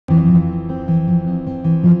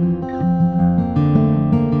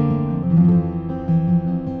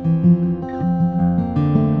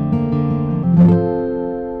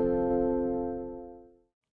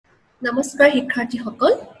Namaskar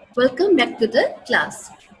শিক্ষাৰ্থীসকল, welcome back to the class.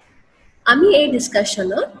 আমি এই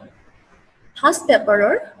ডিসকাশনত ফাৰ্ষ্ট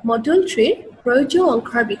পেপাৰৰ মডিউল 3 প্ৰয়োজ্য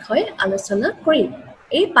অংকৰ বিষয়ে আলোচনা কৰিম।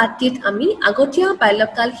 এই পাঠটিত আমি আগতীয়া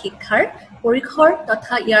বাল্যকাল শিক্ষাৰ পৰিসৰ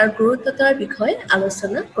তথা ইয়াৰ গুৰুত্বৰ বিষয়ে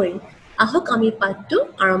আলোচনা কৰিম। আহক আমি পাঠটো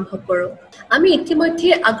আৰম্ভ কৰোঁ। আমি ইতিমধ্যে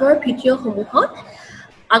আগৰ ভিডিঅ'সমূহত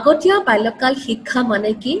আগতীয়া বাল্যকাল শিক্ষা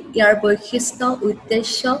মানে কি, ইয়াৰ বৈশিষ্ট্য,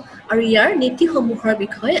 উদ্দেশ্য আৰু ইয়াৰ নীতিসমূহৰ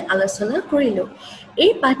বিষয়ে আলোচনা কৰিলোঁ।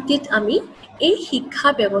 এই পাঠটিত আমি এই শিক্ষা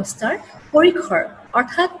ব্যৱস্থাৰ পৰিসৰ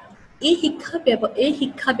অৰ্থাৎ এই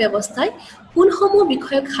শিক্ষা ব্যৱস্থাই কোনসমূহ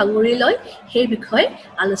বিষয়ক সাঙুৰি লয় সেই বিষয়ে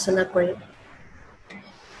আলোচনা কৰিম।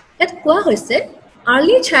 ইয়াত কোৱা হৈছে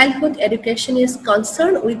early childhood education is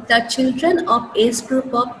concerned with the children of age group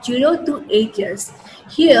of 0 to 8 years.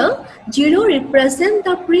 Here, 0 represents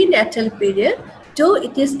the prenatal period, though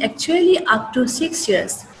it is actually up to 6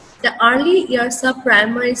 years. The early years of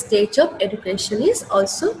primary stage of education is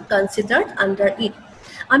also considered under it.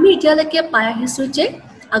 আমি এতিয়ালৈকে পাই আহিছোঁ যে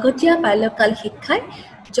আগতীয়া বাল্যকাল শিক্ষাই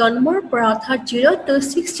জন্মৰ পৰা অৰ্থাৎ 0 to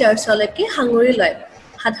 6 yearsলৈকে সাঙুৰি লয়।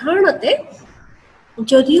 সাধাৰণতে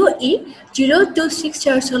যদিও ই 0 to 6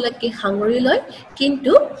 yearsলৈকে সাঙুৰি লয়,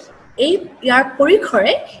 কিন্তু ইয়াৰ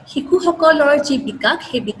পৰিসৰে শিশুসকলৰ যি বিকাশ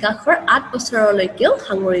সেই বিকাশৰ 8 বছৰলৈকেও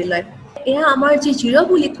সাঙুৰি লয়। এয়া আমাৰ যি 0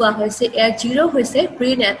 বুলি কোৱা হৈছে, এয়া 0 হৈছে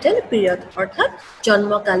প্ৰিনেটেল পিৰিয়ড অৰ্থাৎ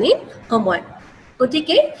জন্মকালীন সময়।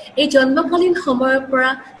 গতিকে এই জন্মকালীন সময়ৰ পৰা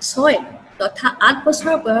 6 তথা 8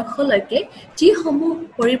 বছৰ বয়সলৈকে যিসমূহ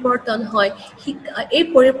পৰিৱৰ্তন হয়, এই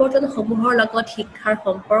পৰিৱৰ্তনসমূহৰ লগত শিক্ষাৰ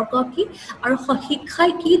সম্পৰ্ক কি আৰু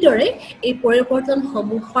শিক্ষাই কিদৰে এই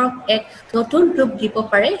পৰিৱৰ্তনসমূহক এক নতুন ৰূপ দিব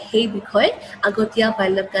পাৰে সেই বিষয়ে আগতীয়া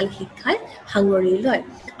বাল্যকাল শিক্ষাই সাঙুৰি লয়।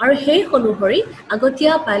 আৰু সেই অনুসৰি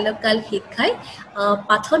আগতীয়া বাল্যকাল শিক্ষাই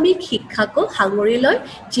প্ৰাথমিক শিক্ষাকো সাঙুৰি লয়,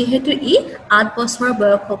 যিহেতু ই 8 বছৰ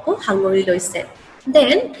বয়সকো সাঙুৰি লৈছে।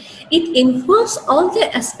 Then it involves all the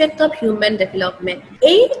aspects of human development.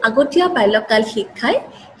 এই আগতীয়া বাল্যকাল শিক্ষাই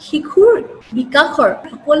শিশুৰ বিকাশৰ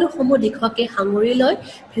সকলোসমূহ দিশকে সাঙুৰি লয়।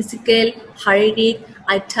 ফিজিকেল, শাৰীৰিক,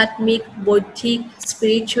 আধ্যাত্মিক, বৌদ্ধিক,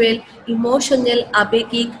 স্পিৰিচুৱেল, ইমোশ্যনেল,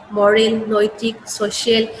 আৱেগিক, মৰেল, নৈতিক,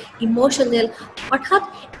 ছ'চিয়েল, ইমোশ্যনেল, অৰ্থাৎ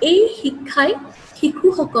এই শিক্ষাই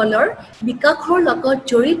শিশুসকলৰ বিকাশৰ লগত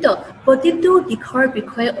জড়িত প্ৰতিটো দিশৰ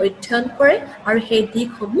বিষয়ে অধ্যয়ন কৰে আৰু সেই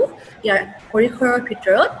দিশসমূহ ইয়াৰ পৰিসৰৰ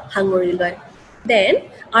ভিতৰত সাঙুৰি লয়। Then,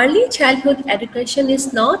 early childhood education is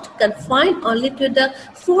not confined only to the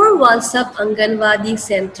 4 walls of Anganwadi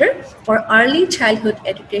Center or early childhood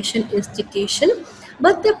education institution,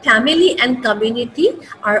 but the family and community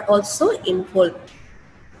are also involved.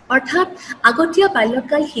 অৰ্থাৎ আগতীয়া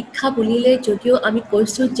বাল্যকাল শিক্ষা বুলিলে যদিও আমি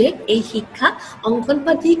কৈছোঁ যে এই শিক্ষা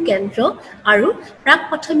অংগনবাদী কেন্দ্ৰ আৰু প্ৰাক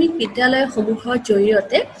প্ৰাথমিক বিদ্যালয়সমূহৰ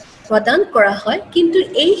জৰিয়তে প্ৰদান কৰা হয়, কিন্তু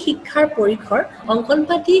এই শিক্ষাৰ পৰিসৰ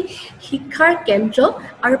অংগনবাদী শিক্ষাৰ কেন্দ্ৰ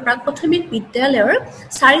আৰু প্ৰাক প্ৰাথমিক বিদ্যালয়ৰ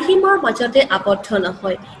চাৰিসীমাৰ মাজতে আবদ্ধ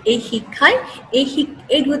নহয়। এই শিক্ষাই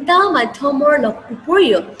এই দুটা মাধ্যমৰ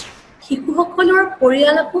উপৰিও শিশুসকলৰ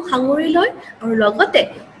পৰিয়ালকো সাঙুৰি লয় আৰু লগতে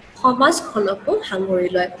সমাজখনকো সাঙুৰি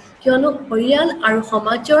লয়, কিয়নো পৰিয়াল আৰু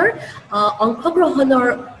সমাজৰ অংশগ্ৰহণৰ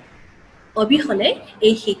অবিহনে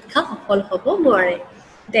এই শিক্ষা সফল হ'ব নোৱাৰে।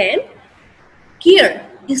 Then, care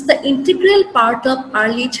is the integral part of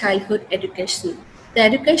early childhood education. The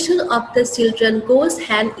education of the children goes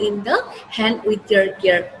hand in the hand with their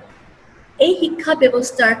care. এই শিক্ষা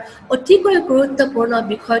ব্যৱস্থাৰ অতিকৈ গুৰুত্বপূৰ্ণ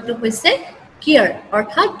বিষয়টো হৈছে care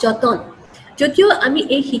অৰ্থাৎ যতন। যদিও আমি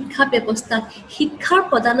এই শিক্ষা ব্যৱস্থাক শিক্ষাৰ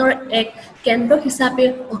প্ৰদানৰ এক কেন্দ্ৰ হিচাপে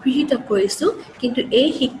অভিহিত কৰিছোঁ, কিন্তু এই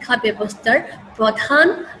শিক্ষা ব্যৱস্থাৰ প্ৰধান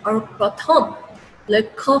আৰু প্ৰথম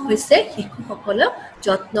লক্ষ্য হৈছে শিশুসকলক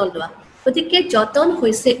যত্ন লোৱা। গতিকে যতন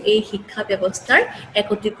হৈছে এই শিক্ষা ব্যৱস্থাৰ এক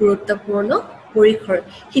অতি গুৰুত্বপূৰ্ণ পৰিসৰ।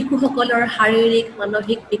 শিশুসকলৰ শাৰীৰিক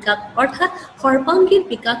মানসিক বিকাশ অৰ্থাৎ সৰ্বাংগীন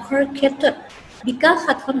বিকাশৰ ক্ষেত্ৰত বিকাশ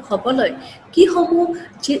সাধন হ'বলৈ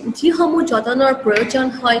যিসমূহ যতনৰ প্ৰয়োজন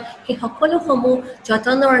হয়, সেই সকলোসমূহ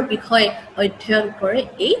যতনৰ বিষয়ে অধ্যয়ন কৰে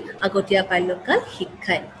এই আগতীয়া বাল্যকাল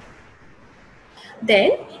শিক্ষাই।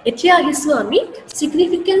 Then, এতিয়া আহিছোঁ আমি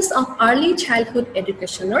significance of early childhood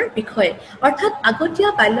educationৰ বিষয়ে, অৰ্থাৎ আগতীয়া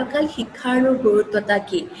বাল্যকাল শিক্ষাৰনো গুৰুত্বতা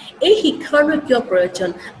কি, এই শিক্ষাৰনো কিয় প্ৰয়োজন।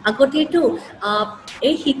 আগতেতো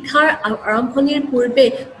এই শিক্ষাৰ আৰম্ভণিৰ পূৰ্বে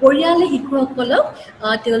পৰিয়ালে শিশুসকলক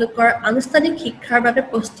তেওঁলোকৰ আনুষ্ঠানিক শিক্ষাৰ বাবে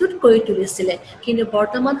প্ৰস্তুত কৰি তুলিছিলে, কিন্তু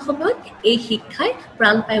বৰ্তমান সময়ত এই শিক্ষাই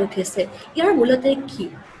প্ৰাণ পাই উঠিছে। ইয়াৰ মূলতে কি,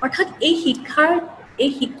 অৰ্থাৎ এই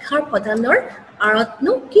শিক্ষাৰ প্ৰদানৰ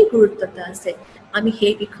আঁৰতনো কি গুৰুত্বতা আছে, আমি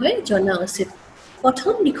সেই বিষয়ে জনা উচিত।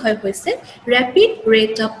 প্ৰথম বিষয় হৈছে ৰেপিড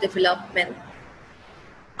ৰেট অফ ডেভেলপমেণ্ট।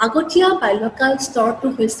 আগতীয়া বাল্যকাল স্তৰটো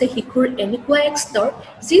হৈছে শিশুৰ এনেকুৱা এক স্তৰ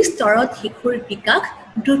যি স্তৰত শিশুৰ বিকাশ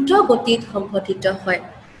দ্ৰুত গতিত সংঘটিত হয়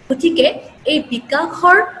গতিকে এই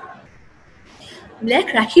বিকাশৰ লেখ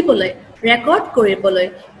ৰাখিবলৈ ৰেকৰ্ড কৰিবলৈ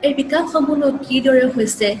এই বিকাশসমূহ কিদৰে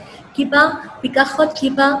হৈছে কিবা বিকাশত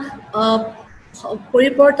কিবা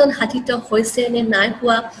পৰিৱৰ্তন সাধিত হৈছে নে নাই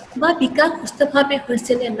হোৱা বা বিকাশ সুস্থভাৱে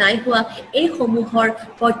হৈছে নে নাই হোৱা এই সমূহৰ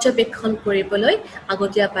পৰ্যবেক্ষণ কৰিবলৈ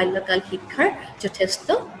আগতীয়া বাল্যকাল শিক্ষাৰ যথেষ্ট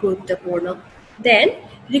গুৰুত্বপূৰ্ণ দেন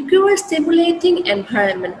ৰিকুৱাৰ ষ্টিমুলেটিং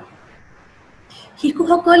এনভাইৰনমেণ্ট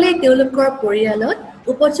শিশুসকলে তেওঁলোকৰ পৰিয়ালত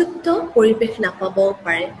উপযুক্ত পৰিৱেশ নাপাবও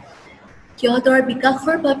পাৰে সিহঁতৰ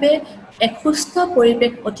বিকাশৰ বাবে এক সুস্থ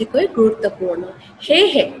পৰিৱেশ অতিকৈ গুৰুত্বপূৰ্ণ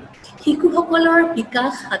সেয়েহে শিশুসকলৰ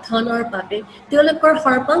বিকাশ সাধনৰ বাবে তেওঁলোকৰ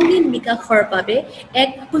সৰ্বাংগীন বিকাশৰ বাবে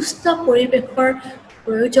এক সুস্থ পৰিৱেশৰ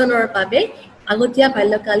প্ৰয়োজনৰ বাবে আগতীয়া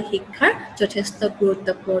বাল্যকাল শিক্ষাৰ যথেষ্ট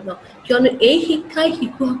গুৰুত্বপূৰ্ণ কিয়নো এই শিক্ষাই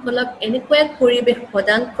শিশুসকলক এনেকুৱা এক পৰিৱেশ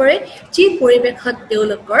প্ৰদান কৰে যি পৰিৱেশত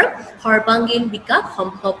তেওঁলোকৰ সৰ্বাংগীন বিকাশ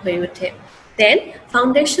সম্ভৱ হৈ উঠে দেন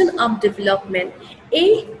ফাউণ্ডেশ্যন অফ ডেভেলপমেণ্ট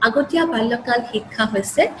এই আগতীয়া বাল্যকাল শিক্ষা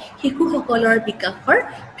হৈছে শিশুসকলৰ বিকাশৰ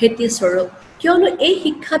ভেটিস্বৰূপ কিয়নো এই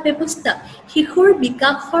শিক্ষা ব্যৱস্থা শিশুৰ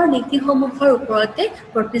বিকাশৰ নীতিসমূহৰ ওপৰতে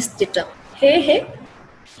প্ৰতিষ্ঠিত সেয়েহে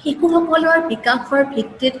শিশুসকলৰ বিকাশৰ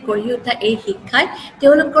ভিত্তিত গঢ়ি উঠা এই শিক্ষাই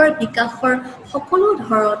তেওঁলোকৰ বিকাশৰ সকলো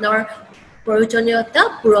ধৰণৰ প্ৰয়োজনীয়তা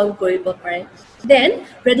পূৰণ কৰিব পাৰে then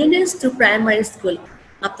readiness two primary school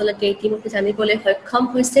আপোনালোকে ইতিমধ্যে জানিবলৈ সক্ষম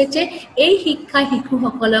হৈছে যে এই শিক্ষাই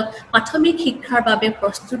শিশুসকলক প্ৰাথমিক শিক্ষাৰ বাবে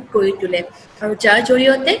প্ৰস্তুত কৰি তোলে আৰু যাৰ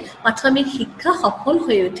জৰিয়তে প্ৰাথমিক শিক্ষা সফল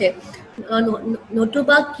হৈ উঠে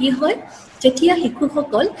নতুবা কি হয় যেতিয়া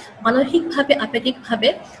শিশুসকল মানসিকভাৱে আৱেগিকভাৱে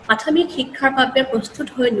প্ৰাথমিক শিক্ষাৰ বাবে প্ৰস্তুত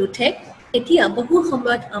হৈ নুঠে তেতিয়া বহু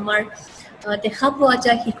সময়ত আমাৰ দেখা পোৱা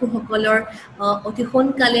যায় শিশুসকলৰ অতি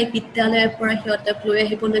সোনকালে বিদ্যালয়ৰ পৰা সিহঁতক লৈ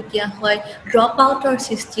আহিবলগীয়া হয় ড্ৰপ আউটৰ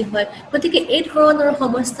সৃষ্টি হয় গতিকে এই ধৰণৰ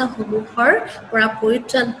সমস্যাসমূহৰ পৰা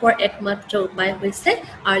পৰিত্ৰাণ পোৱাৰ একমাত্ৰ উপায় হৈছে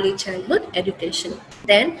early childhood education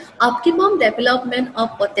then optimum development of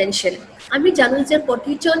potential আমি জানো যে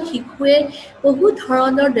প্ৰতিজন শিশুৱে বহু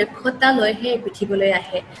ধৰণৰ দক্ষতা লৈহে পৃথিৱীলৈ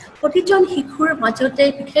আহে প্ৰতিজন শিশুৰ মাজতে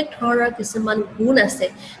বিশেষ ধৰণৰ কিছুমান গুণ আছে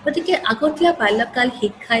গতিকে আগতীয়া বাল্যকাল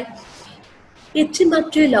শিক্ষাই পিতৃ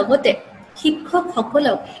মাতৃৰ লগতে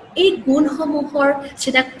শিক্ষকসকলক এই গুণসমূহৰ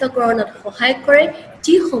চিনাক্তকৰণত সহায় কৰে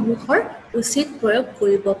যিসমূহৰ উচিত প্ৰয়োগ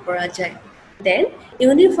কৰিব পৰা যায় দেন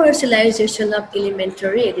ইউনিভাৰ্চেলাইজেশ্যন অফ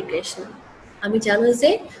এলিমেণ্টাৰী এডুকেশ্যন আমি জানো যে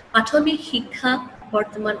প্ৰাথমিক শিক্ষা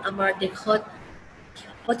বৰ্তমান আমাৰ দেশত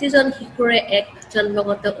প্ৰতিজন শিশুৰে এক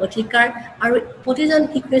জন্মগত অধিকাৰ আৰু প্ৰতিজন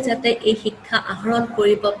শিশুৱে যাতে এই শিক্ষা আহৰণ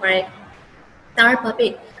কৰিব পাৰে তাৰ বাবে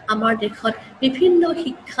আমাৰ দেশত বিভিন্ন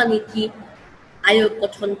শিক্ষা নীতি আয়োগ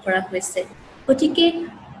গঠন কৰা হৈছে গতিকে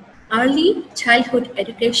আৰ্লি চাইল্ডহুড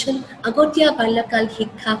এডুকেশ্যন আগতীয়া বাল্যকাল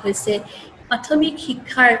শিক্ষা হৈছে প্ৰাথমিক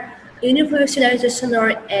শিক্ষাৰ ইউনিভাৰ্চেলাইজেশ্যনৰ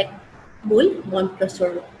এক মূল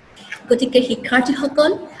মন্ত্ৰস্বৰূপ গতিকে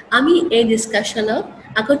শিক্ষাৰ্থীসকল আমি এই ডিছকাশ্যনত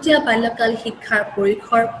আগতীয়া বাল্যকাল শিক্ষাৰ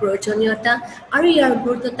পৰিসৰ প্ৰয়োজনীয়তা আৰু ইয়াৰ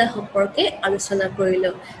গুৰুত্বতা সম্পৰ্কে আলোচনা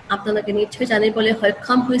কৰিলোঁ আপোনালোকে নিশ্চয় জানিবলৈ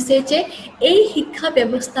সক্ষম হৈছে যে এই শিক্ষা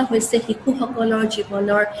ব্যৱস্থা হৈছে শিশুসকলৰ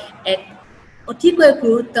জীৱনৰ এক অতিকৈ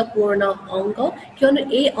গুৰুত্বপূৰ্ণ অংগ কিয়নো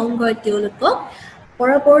এই অংগই তেওঁলোকক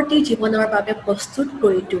পৰৱৰ্তী জীৱনৰ বাবে প্ৰস্তুত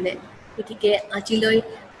কৰি তোলে গতিকে আজিলৈ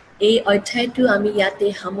এই অধ্যায়টো আমি ইয়াতে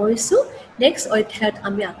সামৰিছোঁ নেক্সট অধ্যায়ত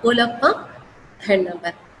আমি আকৌ লগ পাম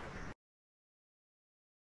ধন্যবাদ